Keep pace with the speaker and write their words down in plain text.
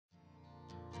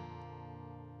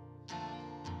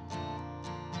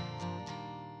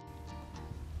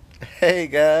Hey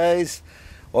guys,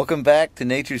 welcome back to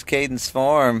Nature's Cadence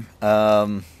Farm.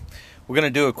 We're going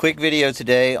to do a quick video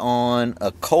today on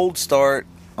a cold start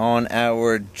on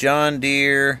our John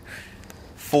Deere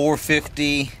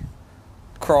 450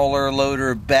 crawler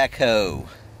loader backhoe.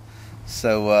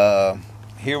 So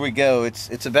here we go.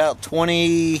 It's about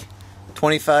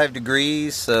 25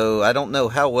 degrees, so I don't know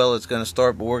how well it's going to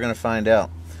start, but we're going to find out.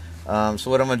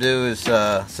 So what I'm going to do is,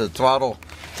 so throttle,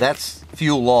 that's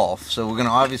fuel off, so we're going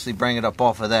to obviously bring it up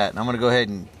off of that, and I'm going to go ahead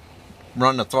and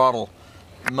run the throttle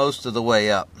most of the way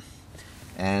up.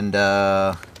 And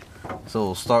so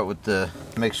we'll start with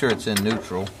make sure it's in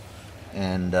neutral,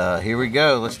 and here we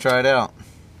go. Let's try it out.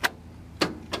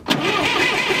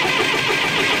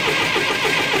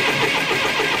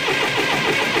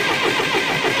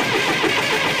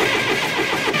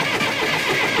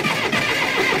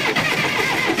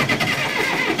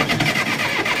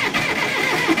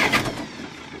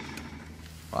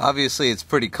 Obviously it's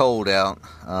pretty cold out,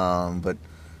 but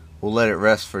we'll let it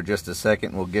rest for just a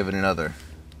second. We'll give it another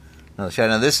shot.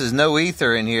 Now this is no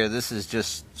ether in here, this is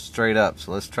just straight up,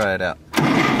 so let's try it out.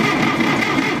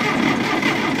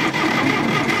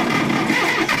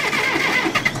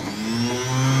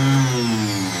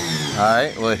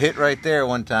 Alright, well it hit right there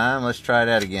one time. Let's try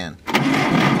that again.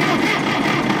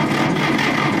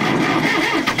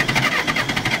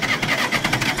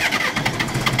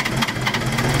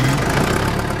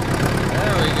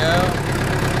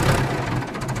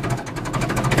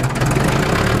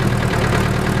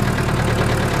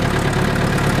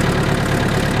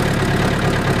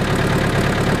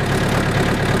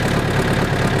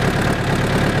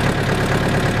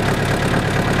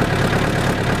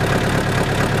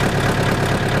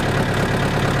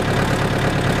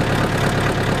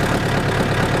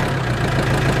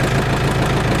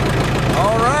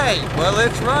 Well,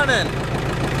 it's running.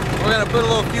 We're going to put a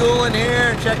little fuel in here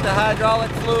and check the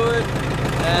hydraulic fluid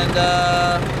and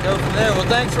go from there. Well,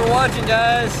 thanks for watching,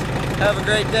 guys. Have a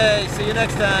great day. See you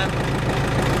next time.